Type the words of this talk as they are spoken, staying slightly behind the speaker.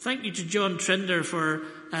Thank you to John Trinder for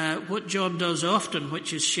what John does often,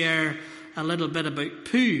 which is share a little bit about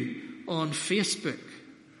poo on Facebook.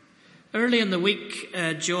 Early in the week,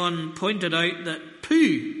 John pointed out that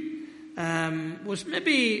poo was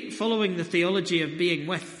maybe following the theology of being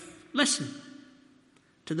with. Listen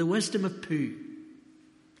to the wisdom of poo.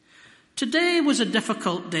 Today was a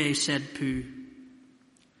difficult day, said Pooh.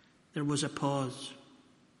 There was a pause.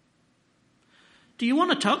 Do you want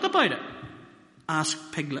to talk about it?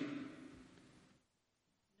 Asked Piglet. No,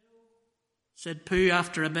 said Pooh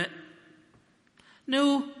after a bit.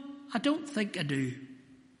 No, I don't think I do.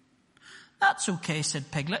 That's okay,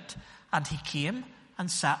 said Piglet, and he came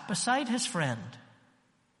and sat beside his friend.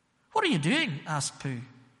 What are you doing? Asked Pooh.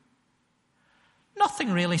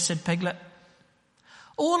 Nothing really, said Piglet.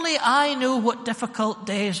 Only I know what difficult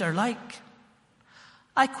days are like.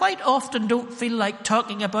 I quite often don't feel like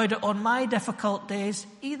talking about it on my difficult days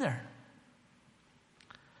either.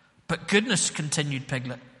 But goodness, continued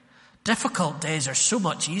Piglet, difficult days are so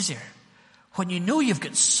much easier when you know you've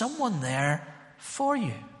got someone there for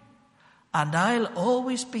you. And I'll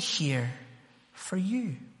always be here for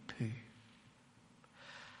you, Pooh.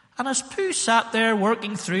 And as Pooh sat there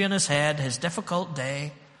working through in his head his difficult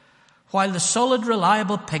day, while the solid,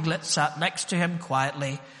 reliable Piglet sat next to him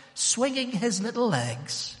quietly, swinging his little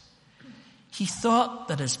legs, he thought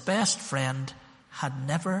that his best friend had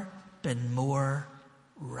never been more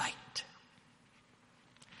right.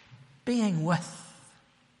 Being with.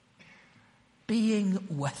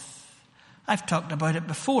 I've talked about it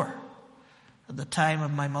before. At the time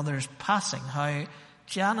of my mother's passing, how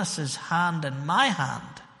Janice's hand in my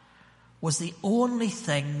hand was the only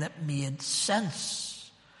thing that made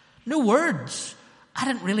sense. No words. I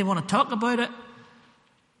didn't really want to talk about it.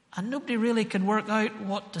 And nobody really could work out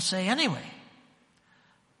what to say anyway.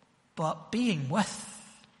 But being with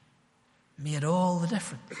made all the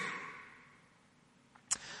difference.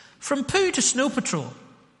 From Pooh to Snow Patrol,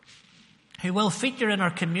 who will feature in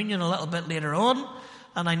our communion a little bit later on,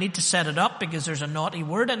 and I need to set it up because there's a naughty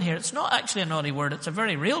word in here. It's not actually a naughty word, it's a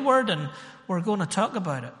very real word, and we're going to talk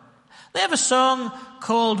about it. They have a song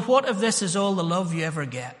called What If This Is All the Love You Ever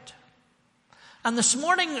Get? And this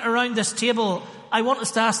morning around this table, I want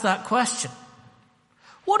us to ask that question.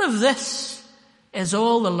 What if this is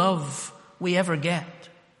all the love we ever get?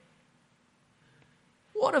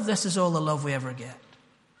 What if this is all the love we ever get?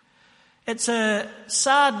 It's a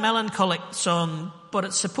sad, melancholic song, but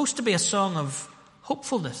it's supposed to be a song of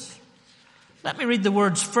hopefulness. Let me read the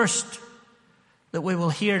words first that we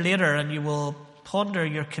will hear later, and you will ponder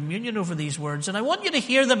your communion over these words. And I want you to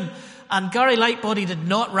hear them, and Gary Lightbody did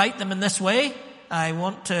not write them in this way. I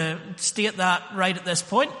want to state that right at this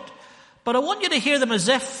point. But I want you to hear them as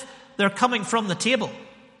if they're coming from the table.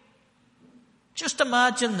 Just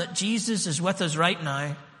imagine that Jesus is with us right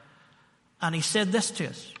now, and he said this to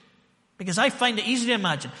us. Because I find it easy to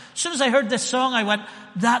imagine. As soon as I heard this song, I went,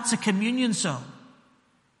 that's a communion song.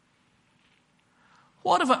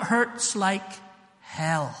 What if it hurts like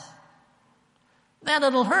hell? Then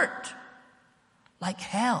it'll hurt like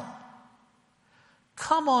hell.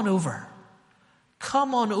 Come on over.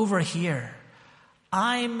 Come on over here.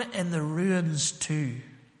 I'm in the ruins too.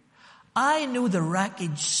 I know the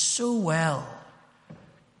wreckage so well.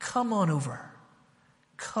 Come on over.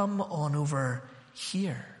 Come on over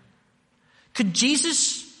here. Could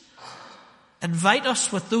Jesus invite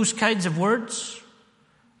us with those kinds of words?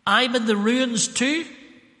 I'm in the ruins too.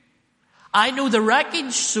 I know the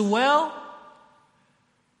wreckage so well.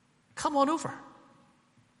 Come on over.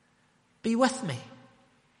 Be with me.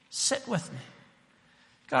 Sit with me.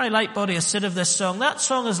 Gary Lightbody has said of this song, that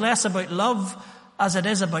song is less about love as it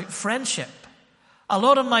is about friendship. A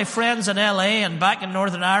lot of my friends in LA and back in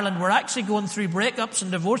Northern Ireland were actually going through breakups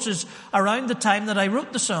and divorces around the time that I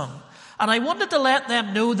wrote the song. And I wanted to let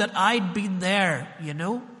them know that I'd been there, you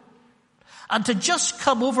know. And to just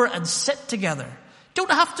come over and sit together.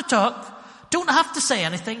 Don't have to talk. Don't have to say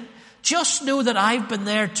anything. Just know that I've been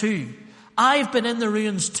there too. I've been in the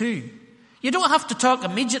ruins too. You don't have to talk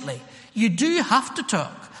immediately. You do have to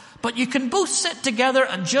talk. But you can both sit together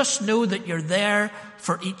and just know that you're there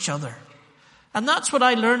for each other. And that's what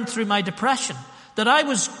I learned through my depression, that I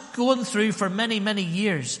was going through for many, many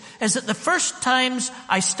years, is that the first times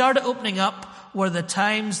I started opening up were the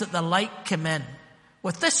times that the light came in.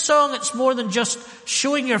 With this song, it's more than just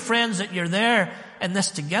showing your friends that you're there in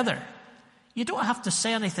this together. You don't have to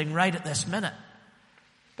say anything right at this minute,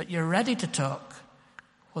 but you're ready to talk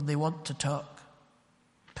when they want to talk.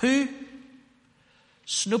 Pooh,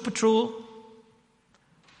 Snow Patrol,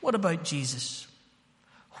 what about Jesus?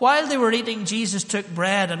 While they were eating, Jesus took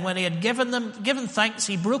bread, and when he had given thanks,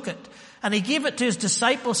 he broke it And he gave it to his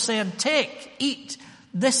disciples, saying, "Take, eat,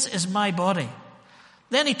 this is my body."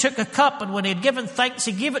 Then he took a cup, and when he had given thanks,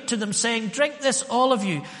 he gave it to them, saying, "Drink this, all of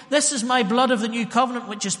you. This is my blood of the new covenant,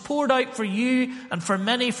 which is poured out for you and for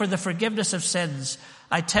many for the forgiveness of sins.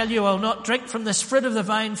 I tell you, I will not drink from this fruit of the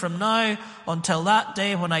vine from now until that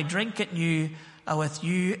day when I drink it new with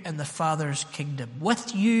you in the Father's kingdom."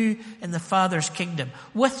 With you in the Father's kingdom.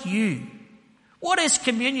 With you. What is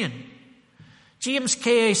communion? James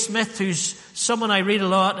K.A. Smith, who's someone I read a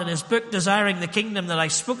lot, in his book Desiring the Kingdom that I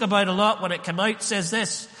spoke about a lot when it came out, says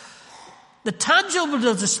this: "The tangible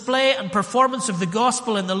display and performance of the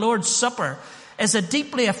gospel in the Lord's Supper is a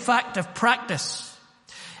deeply effective practice.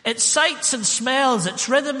 Its sights and smells, its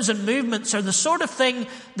rhythms and movements are the sort of thing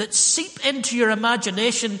that seep into your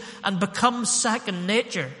imagination and become second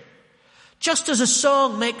nature. Just as a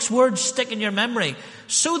song makes words stick in your memory,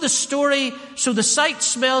 so the sights,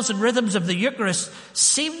 smells, and rhythms of the Eucharist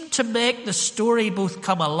seem to make the story both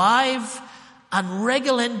come alive and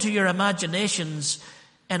wriggle into your imaginations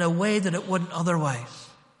in a way that it wouldn't otherwise."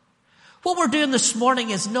 What we're doing this morning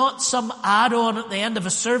is not some add-on at the end of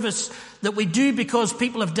a service that we do because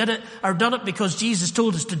people have done it because Jesus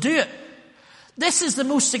told us to do it. This is the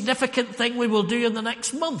most significant thing we will do in the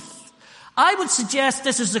next month. I would suggest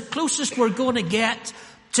this is the closest we're going to get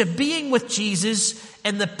to being with Jesus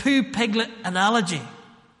in the poo piglet analogy.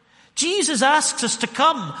 Jesus asks us to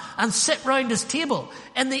come and sit round his table.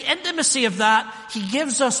 In the intimacy of that, he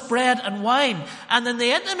gives us bread and wine. And in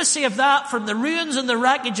the intimacy of that, from the ruins and the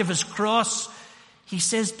wreckage of his cross, he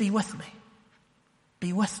says, "Be with me.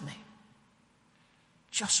 Be with me.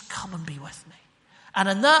 Just come and be with me." And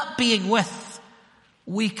in that being with,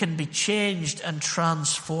 we can be changed and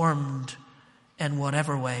transformed in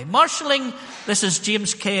whatever way. Marshalling, this is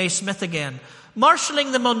James K.A. Smith again,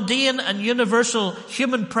 marshalling the mundane and universal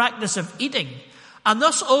human practice of eating, and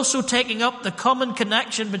thus also taking up the common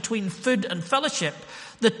connection between food and fellowship,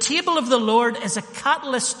 the table of the Lord is a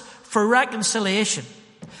catalyst for reconciliation.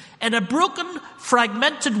 In a broken,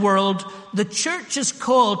 fragmented world, the church is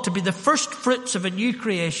called to be the first fruits of a new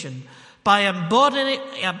creation by embodying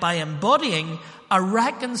a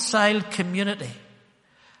reconciled community.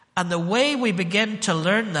 And the way we begin to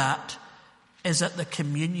learn that is at the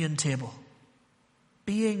communion table,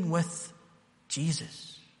 being with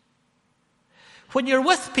Jesus. When you're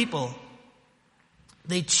with people,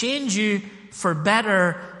 they change you for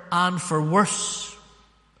better and for worse.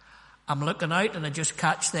 I'm looking out and I just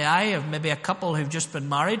catch the eye of maybe a couple who've just been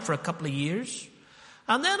married for a couple of years.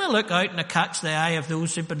 And then I look out and I catch the eye of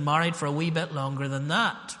those who've been married for a wee bit longer than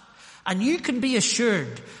that. And you can be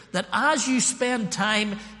assured that as you spend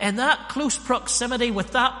time in that close proximity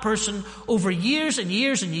with that person over years and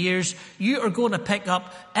years and years, you are going to pick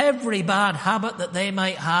up every bad habit that they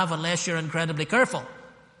might have unless you're incredibly careful.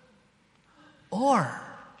 Or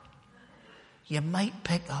you might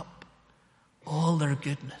pick up all their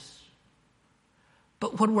goodness.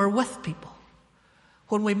 But when we're with people,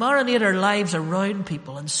 when we marinate our lives around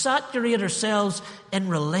people and saturate ourselves in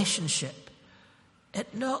relationship, it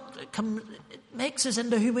makes us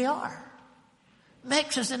into who we are.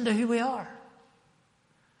 Makes us into who we are.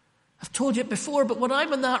 I've told you it before, but when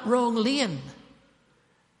I'm in that wrong lane,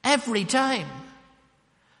 every time,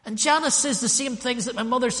 and Janice says the same things that my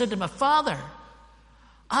mother said to my father,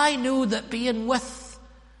 I know that being with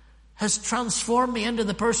has transformed me into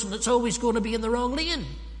the person that's always going to be in the wrong lane.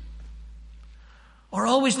 Or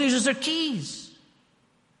always loses their keys.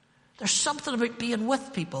 There's something about being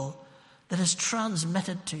with people that is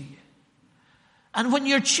transmitted to you. And when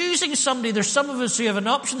you're choosing somebody, there's some of us who have an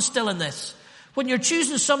option still in this. When you're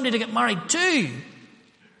choosing somebody to get married to,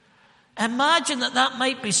 imagine that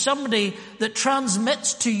might be somebody that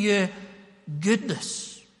transmits to you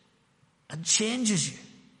goodness and changes you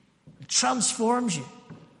and transforms you.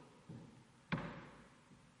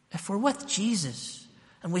 If we're with Jesus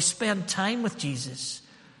and we spend time with Jesus,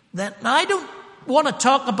 then I don't want to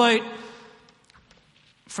talk about,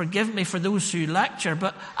 forgive me for those who lecture,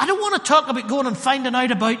 but I don't want to talk about going and finding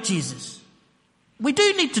out about Jesus. We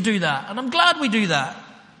do need to do that, and I'm glad we do that.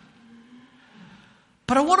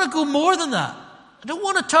 But I want to go more than that. I don't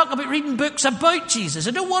want to talk about reading books about Jesus.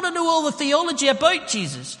 I don't want to know all the theology about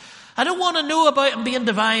Jesus. I don't want to know about him being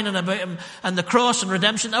divine and about him and the cross and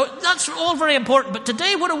redemption. Now, that's all very important. But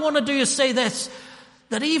today what I want to do is say this,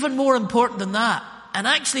 that even more important than that, and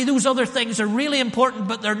actually those other things are really important,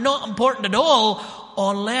 but they're not important at all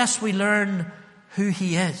unless we learn who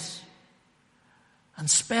he is and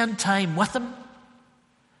spend time with him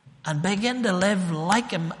and begin to live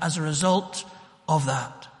like him as a result of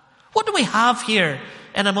that. What do we have here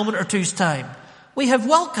in a moment or two's time? We have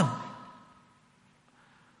welcome.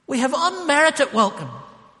 We have unmerited welcome.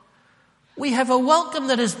 We have a welcome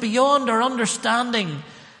that is beyond our understanding.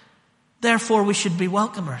 Therefore, we should be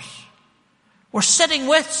welcomers. We're sitting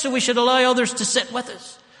with, so we should allow others to sit with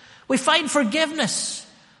us. We find forgiveness.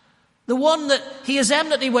 The one that he is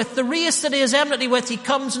enmity with, the race that he is enmity with, he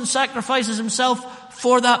comes and sacrifices himself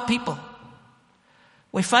for that people.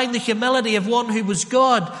 We find the humility of one who was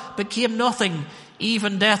God, became nothing,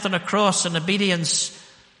 even death on a cross and obedience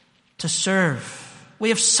to serve. We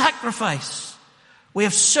have sacrifice. We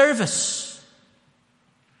have service.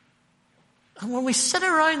 And when we sit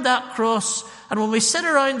around that cross, and when we sit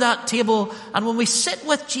around that table, and when we sit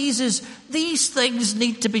with Jesus, these things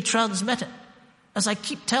need to be transmitted. As I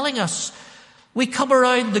keep telling us, we come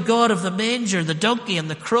around the God of the manger, the donkey, and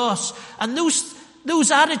the cross, and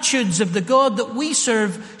those attitudes of the God that we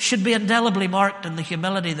serve should be indelibly marked in the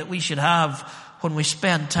humility that we should have when we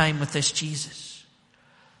spend time with this Jesus.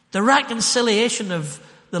 The reconciliation of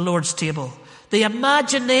the Lord's table, the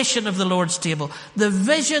imagination of the Lord's table, the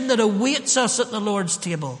vision that awaits us at the Lord's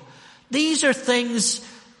table. These are things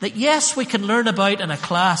that, yes, we can learn about in a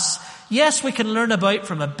class. Yes, we can learn about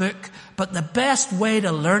from a book. But the best way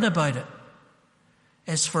to learn about it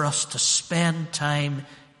is for us to spend time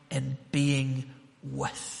in being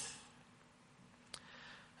with.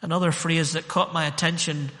 Another phrase that caught my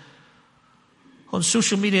attention on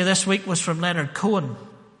social media this week was from Leonard Cohen.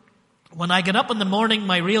 When I get up in the morning,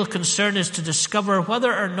 my real concern is to discover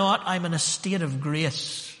whether or not I'm in a state of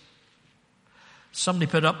grace.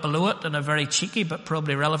 Somebody put up below it in a very cheeky but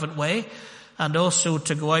probably relevant way, and also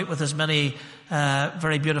to go out with as many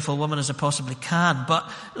very beautiful women as I possibly can.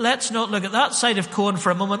 But let's not look at that side of Cohen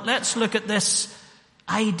for a moment. Let's look at this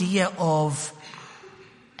idea of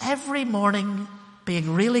every morning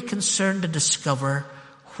being really concerned to discover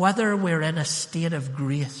whether we're in a state of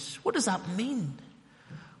grace. What does that mean?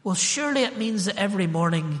 Well, surely it means that every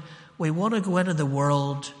morning we want to go into the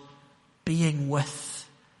world being with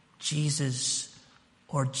Jesus,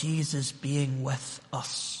 or Jesus being with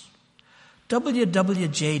us.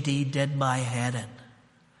 WWJD did my head in.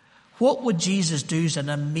 What would Jesus do is an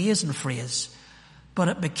amazing phrase, but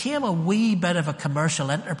it became a wee bit of a commercial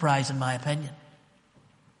enterprise in my opinion.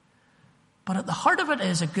 But at the heart of it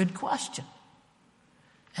is a good question.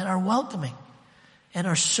 In our welcoming, in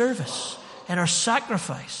our service, in our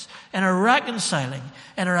sacrifice, in our reconciling,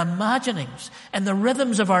 in our imaginings, in the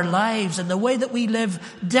rhythms of our lives, in the way that we live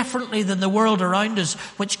differently than the world around us,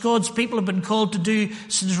 which God's people have been called to do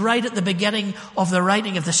since right at the beginning of the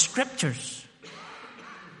writing of the Scriptures.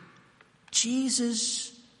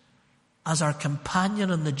 Jesus, as our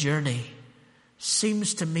companion on the journey,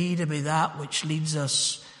 seems to me to be that which leads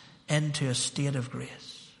us into a state of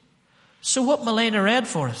grace. So what Milena read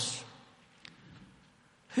for us,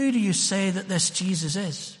 who do you say that this Jesus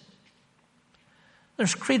is?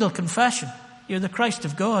 There's creedal confession. You're the Christ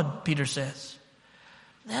of God, Peter says.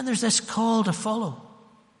 Then there's this call to follow.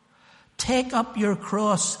 Take up your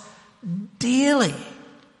cross daily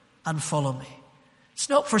and follow me. It's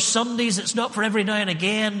not for Sundays. It's not for every now and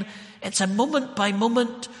again. It's a moment by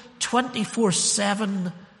moment,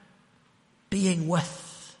 24/7 being with.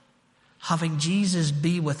 Having Jesus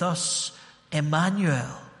be with us,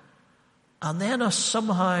 Emmanuel. And then us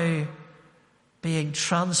somehow being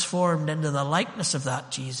transformed into the likeness of that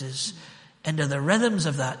Jesus, into the rhythms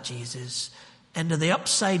of that Jesus, into the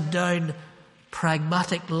upside down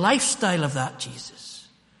pragmatic lifestyle of that Jesus,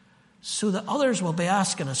 so that others will be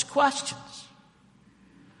asking us questions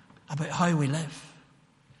about how we live.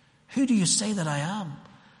 Who do you say that I am?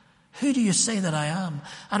 Who do you say that I am?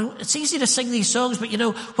 It's easy to sing these songs, but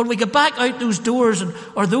when we get back out those doors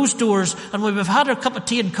or those doors, and we've had our cup of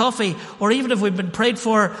tea and coffee, or even if we've been prayed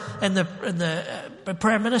for in the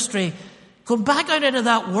prayer ministry, going back out into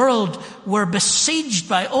that world, we're besieged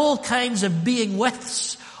by all kinds of being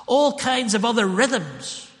withs, all kinds of other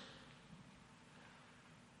rhythms.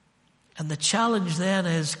 And the challenge then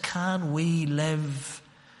is, can we live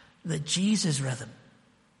the Jesus rhythm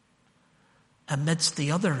amidst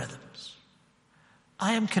the other rhythms?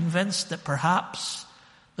 I am convinced that perhaps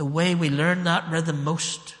the way we learn that rhythm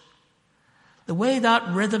most, the way that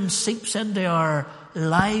rhythm seeps into our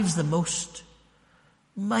lives the most,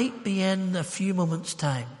 might be in a few moments'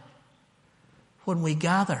 time when we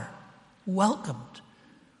gather, welcomed,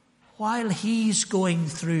 while he's going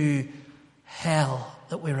through hell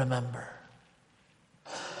that we remember.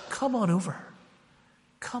 Come on over.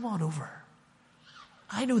 Come on over.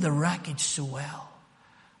 I know the wreckage so well.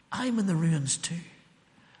 I'm in the ruins too.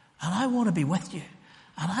 And I want to be with you.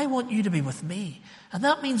 And I want you to be with me. And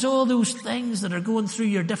that means all those things that are going through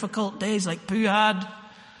your difficult days like Pooh had,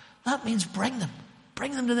 that means bring them.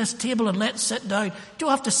 Bring them to this table and let's sit down. You don't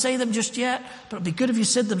have to say them just yet, but it'd be good if you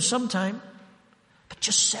said them sometime. But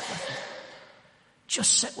just sit with me.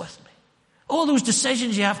 Just sit with me. All those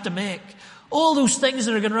decisions you have to make, all those things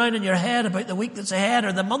that are going around in your head about the week that's ahead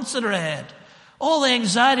or the months that are ahead, all the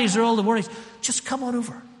anxieties or all the worries, just come on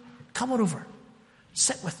over. Come on over.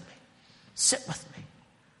 Sit with me. Sit with me.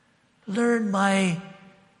 Learn my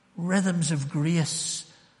rhythms of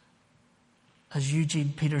grace, as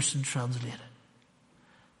Eugene Peterson translated.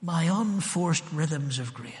 My unforced rhythms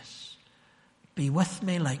of grace. Be with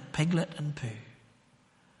me like Piglet and Pooh,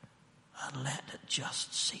 and let it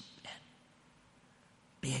just seep in.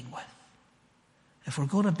 Being with. If we're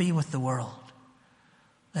going to be with the world,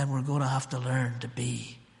 then we're going to have to learn to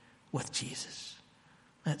be with Jesus.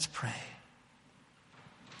 Let's pray.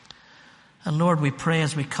 And Lord, we pray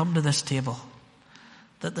as we come to this table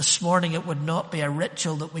that this morning it would not be a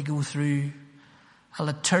ritual that we go through, a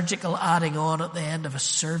liturgical adding on at the end of a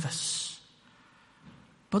service,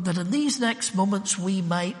 but that in these next moments we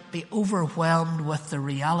might be overwhelmed with the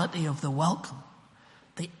reality of the welcome,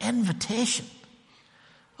 the invitation.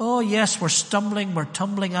 Oh yes, we're stumbling, we're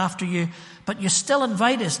tumbling after you, but you still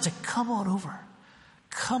invite us to come on over.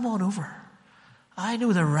 Come on over. I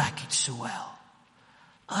know the wreckage so well.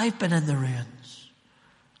 I've been in the ruins.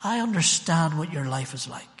 I understand what your life is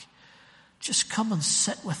like. Just come and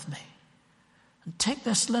sit with me. And take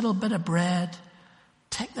this little bit of bread,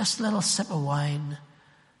 take this little sip of wine,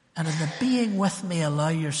 and in the being with me, allow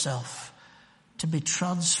yourself to be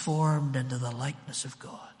transformed into the likeness of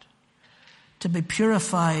God, to be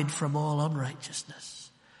purified from all unrighteousness,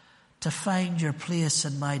 to find your place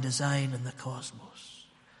in my design in the cosmos.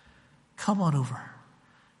 Come on over.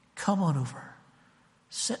 Come on over.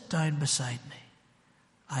 Sit down beside me.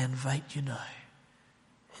 I invite you now.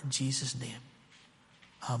 In Jesus' name.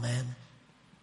 Amen.